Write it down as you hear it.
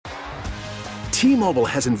T-Mobile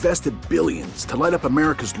has invested billions to light up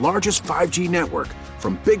America's largest 5G network,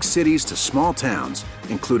 from big cities to small towns,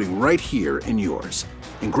 including right here in yours.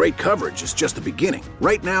 And great coverage is just the beginning.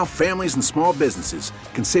 Right now, families and small businesses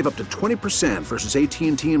can save up to 20% versus AT&T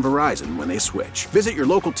and Verizon when they switch. Visit your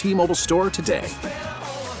local T-Mobile store today.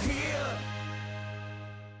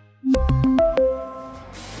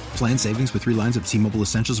 Plan savings with 3 lines of T-Mobile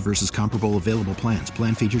Essentials versus comparable available plans.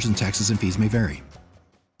 Plan features and taxes and fees may vary.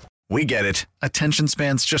 We get it. Attention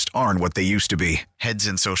spans just aren't what they used to be. Heads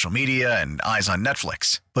in social media and eyes on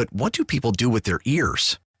Netflix. But what do people do with their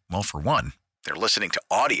ears? Well, for one, they're listening to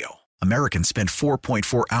audio. Americans spend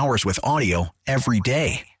 4.4 hours with audio every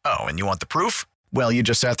day. Oh, and you want the proof? Well, you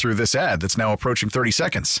just sat through this ad that's now approaching 30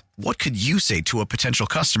 seconds. What could you say to a potential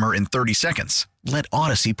customer in 30 seconds? Let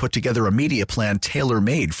Odyssey put together a media plan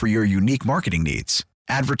tailor-made for your unique marketing needs.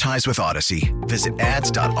 Advertise with Odyssey. Visit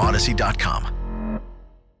ads.odyssey.com.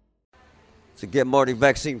 To Get Marty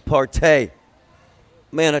vaccine partay.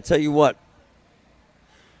 Man, I tell you what.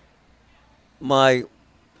 My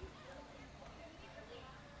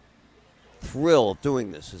thrill of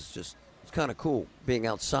doing this is just, it's kind of cool. Being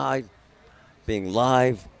outside, being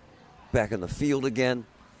live, back in the field again.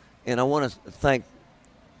 And I want to thank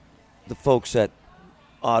the folks at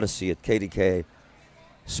Odyssey, at KDK,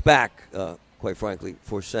 SPAC, quite frankly,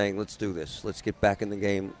 for saying, let's do this. Let's get back in the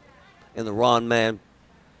game. And the Ron man.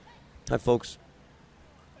 Hi, folks.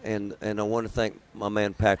 And I want to thank my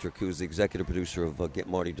man Patrick, who's the executive producer of Get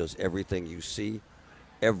Marty, does everything you see,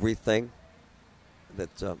 everything that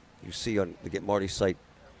you see on the Get Marty site,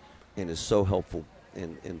 and is so helpful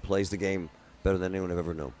and plays the game better than anyone I've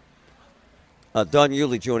ever known. Don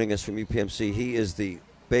Eulich joining us from UPMC. He is the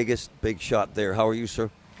biggest big shot there. How are you, sir?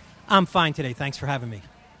 I'm fine today. Thanks for having me.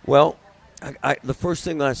 Well, the first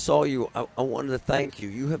thing I saw you, I wanted to thank you.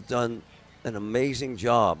 You have done an amazing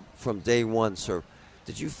job from day one, sir.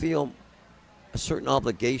 Did you feel a certain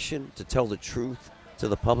obligation to tell the truth to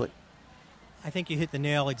the public? I think you hit the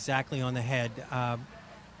nail exactly on the head.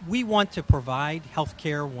 We want to provide health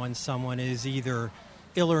care when someone is either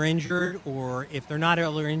ill or injured, or if they're not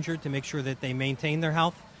ill or injured, to make sure that they maintain their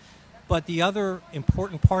health. But the other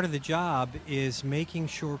important part of the job is making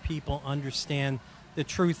sure people understand the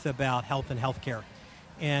truth about health and health care.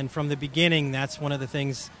 And from the beginning, that's one of the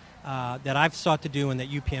things that I've sought to do and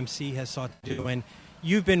that UPMC has sought to do. And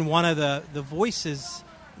you've been one of the voices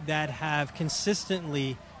that have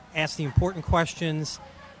consistently asked the important questions,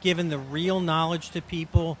 given the real knowledge to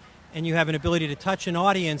people, and you have an ability to touch an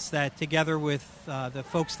audience that, together with the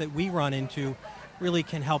folks that we run into, really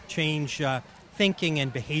can help change thinking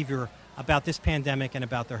and behavior about this pandemic and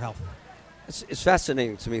about their health. It's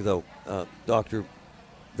fascinating to me, though, Doctor,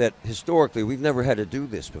 that historically we've never had to do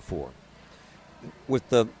this before. With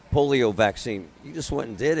the polio vaccine, you just went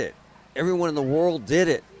and did it. Everyone in the world did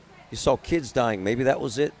it. You saw kids dying. Maybe that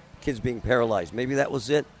was it. Kids being paralyzed. Maybe that was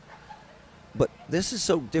it. But this is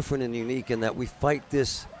so different and unique in that we fight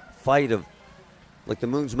this fight of, like the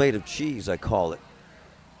moon's made of cheese, I call it.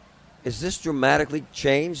 Is this dramatically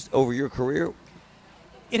changed over your career?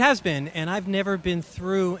 It has been, and I've never been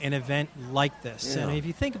through an event like this. Yeah. And if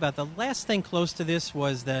you think about it, the last thing close to this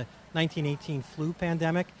was the 1918 flu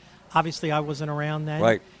pandemic. Obviously, I wasn't around then.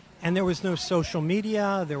 Right. And there was no social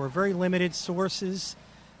media. There were very limited sources.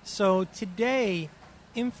 So today,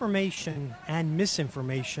 information and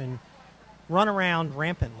misinformation run around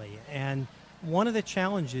rampantly. And one of the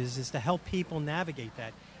challenges is to help people navigate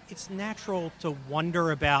that. It's natural to wonder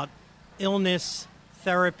about illness,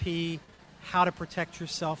 therapy, how to protect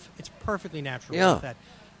yourself. It's perfectly natural with that.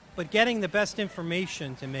 But getting the best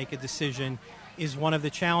information to make a decision is one of the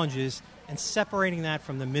challenges, and separating that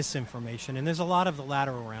from the misinformation. And there's a lot of the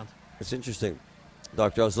latter around. It's interesting,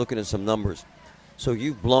 Doctor. I was looking at some numbers. So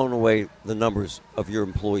you've blown away the numbers of your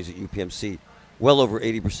employees at UPMC. Well over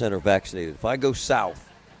 80% are vaccinated. If I go south,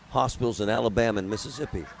 hospitals in Alabama and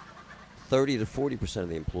Mississippi, 30 to 40% of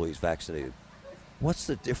the employees vaccinated. What's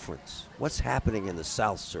the difference? What's happening in the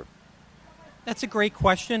South, sir? That's a great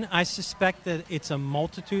question. I suspect that it's a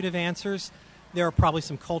multitude of answers. There are probably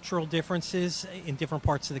some cultural differences in different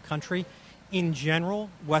parts of the country. In general,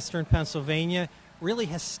 Western Pennsylvania really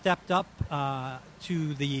has stepped up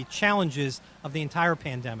to the challenges of the entire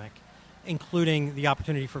pandemic, including the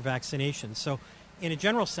opportunity for vaccination. So in a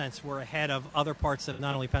general sense, we're ahead of other parts of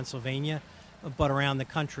not only Pennsylvania, but around the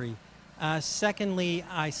country. Secondly,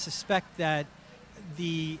 I suspect that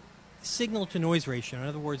the signal-to-noise ratio, in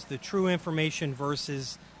other words, the true information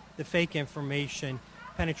versus the fake information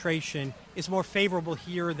penetration, is more favorable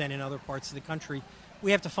here than in other parts of the country.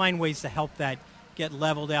 We have to find ways to help that get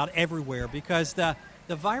leveled out everywhere, because the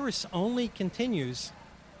virus only continues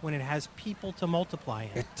when it has people to multiply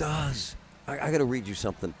in. It does. I got to read you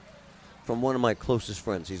something from one of my closest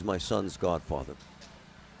friends. He's my son's godfather.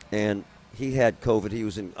 And he had COVID. He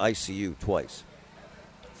was in ICU twice.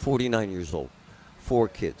 49 years old. 4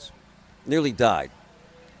 kids. Nearly died.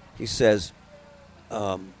 He says,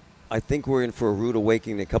 I think we're in for a rude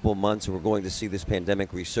awakening in a couple of months, and we're going to see this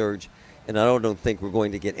pandemic resurge. And I don't think we're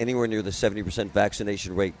going to get anywhere near the 70%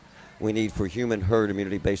 vaccination rate we need for human herd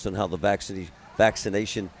immunity based on how the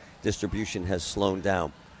vaccination distribution has slowed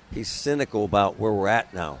down. He's cynical about where we're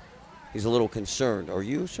at now. He's a little concerned. Are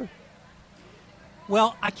you, sir?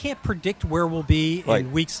 Well, I can't predict where we'll be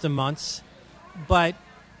in weeks to months, but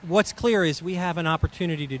what's clear is we have an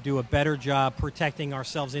opportunity to do a better job protecting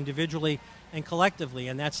ourselves individually and collectively,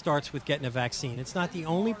 and that starts with getting a vaccine. It's not the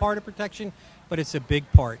only part of protection, but it's a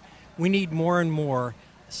big part. We need more and more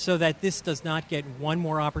so that this does not get one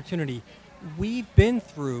more opportunity. We've been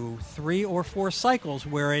through 3 or 4 cycles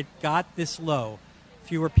where it got this low.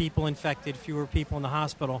 Fewer people infected, fewer people in the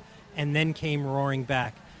hospital, and then came roaring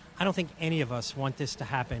back. I don't think any of us want this to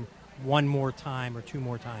happen one more time or 2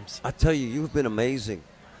 more times. I tell you, you've been amazing.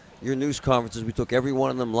 Your news conferences, we took every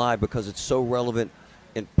one of them live because it's so relevant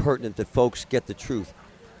and pertinent that folks get the truth.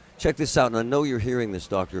 Check this out, and I know you're hearing this,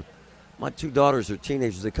 Doctor. My 2 daughters are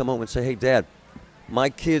teenagers. They come home and say, hey, Dad, my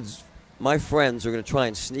friends are going to try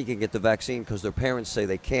and sneak and get the vaccine because their parents say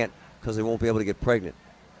they can't because they won't be able to get pregnant.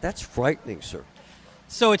 That's frightening, sir.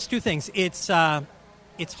 So it's 2 things. It's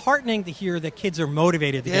heartening to hear that kids are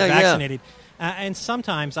motivated to get vaccinated. Yeah. And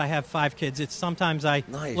sometimes I have 5 kids. Sometimes I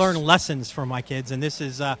learn lessons from my kids, and this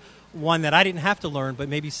is one that I didn't have to learn, but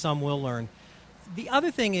maybe some will learn. The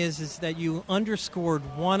other thing is that you underscored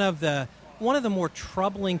one of the more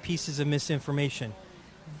troubling pieces of misinformation.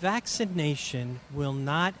 Vaccination will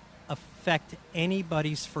not affect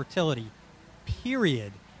anybody's fertility,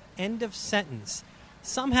 period. End of sentence.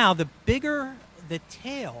 Somehow, the bigger the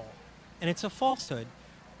tail, and it's a falsehood,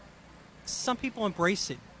 some people embrace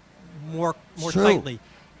it more tightly.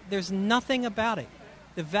 There's nothing about it.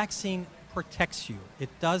 The vaccine protects you. It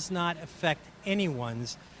does not affect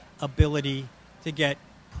anyone's ability to get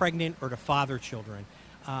pregnant or to father children.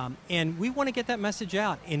 And we want to get that message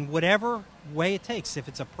out in whatever way it takes. If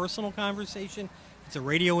it's a personal conversation, if it's a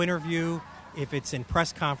radio interview, if it's in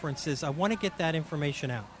press conferences, I want to get that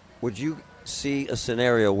information out. Would you see a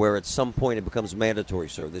scenario where at some point it becomes mandatory,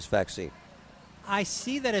 sir, this vaccine? I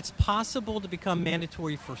see that it's possible to become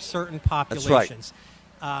mandatory for certain populations.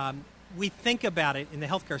 That's right. We think about it in the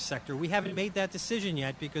healthcare sector. We haven't made that decision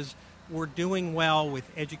yet because we're doing well with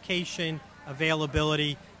education,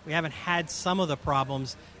 availability. We haven't had some of the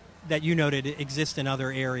problems that you noted exist in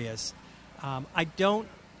other areas. I don't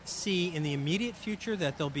see in the immediate future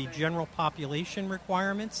that there'll be general population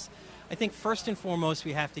requirements. I think first and foremost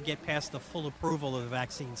we have to get past the full approval of the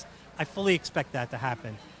vaccines. I fully expect that to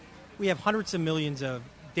happen. We have hundreds of millions of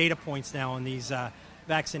data points now on these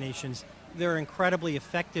vaccinations. They're incredibly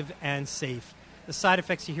effective and safe. The side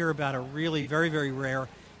effects you hear about are really very, very rare,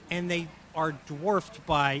 and they are dwarfed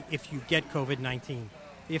by if you get COVID-19.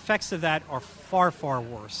 The effects of that are far, far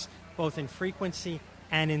worse, both in frequency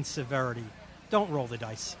and in severity. Don't roll the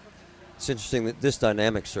dice. It's interesting that this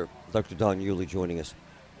dynamic, sir, Dr. Don Euly joining us.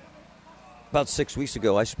 About 6 weeks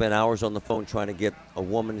ago, I spent hours on the phone trying to get a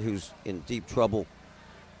woman who's in deep trouble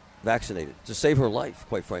vaccinated to save her life,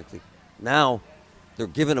 quite frankly. Now, they're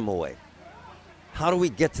giving them away. How do we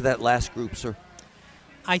get to that last group, sir?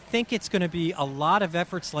 I think it's going to be a lot of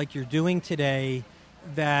efforts like you're doing today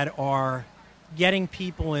that are getting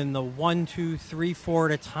people in the 1, 2, 3, 4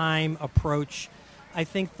 at a time approach. I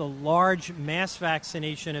think the large mass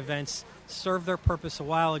vaccination events served their purpose a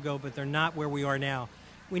while ago, but they're not where we are now.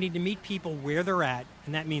 We need to meet people where they're at,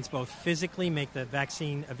 and that means both physically make the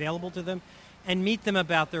vaccine available to them and meet them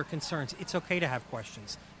about their concerns. It's okay to have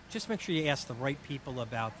questions. Just make sure you ask the right people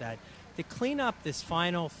about that. To clean up this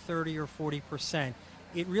final 30 or 40%,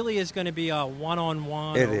 it really is going to be a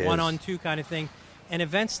one-on-one or one-on-two kind of thing. And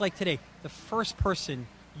events like today, the first person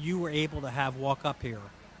you were able to have walk up here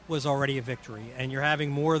was already a victory, and you're having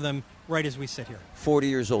more of them right as we sit here. 40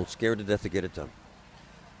 years old, scared to death to get it done.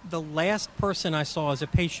 The last person I saw as a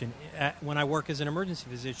patient when I work as an emergency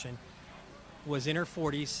physician was in her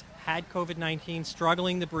 40s, had COVID-19,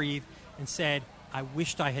 struggling to breathe, and said, I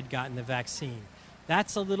wished I had gotten the vaccine.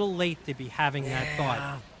 That's a little late to be having that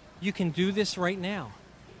thought. You can do this right now.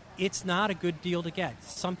 It's not a good deal to get.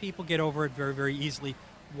 Some people get over it very, very easily.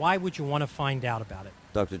 Why would you want to find out about it?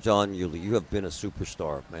 Dr. John Euly, you have been a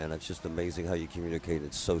superstar, man. It's just amazing how you communicate.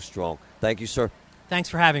 It's so strong. Thank you, sir. Thanks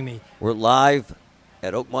for having me. We're live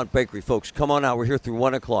at Oakmont Bakery, folks. Come on out. We're here through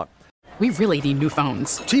 1 o'clock. We really need new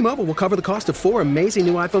phones. T-Mobile will cover the cost of 4 amazing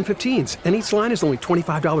new iPhone 15s, and each line is only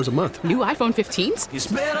 $25 a month. New iPhone 15s? It's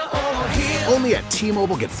better over here. Only at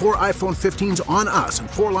T-Mobile, get 4 iPhone 15s on us and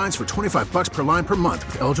 4 lines for $25 per line per month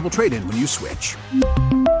with eligible trade-in when you switch.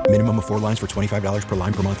 Minimum of 4 lines for $25 per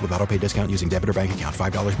line per month with autopay discount using debit or bank account.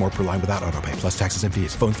 $5 more per line without autopay, plus taxes and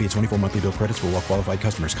fees. Phone fee at 24 monthly bill credits for well-qualified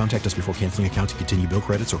customers. Contact us before canceling account to continue bill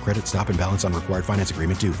credits or credit stop and balance on required finance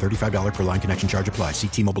agreement due. $35 per line connection charge applies. See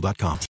T-Mobile.com.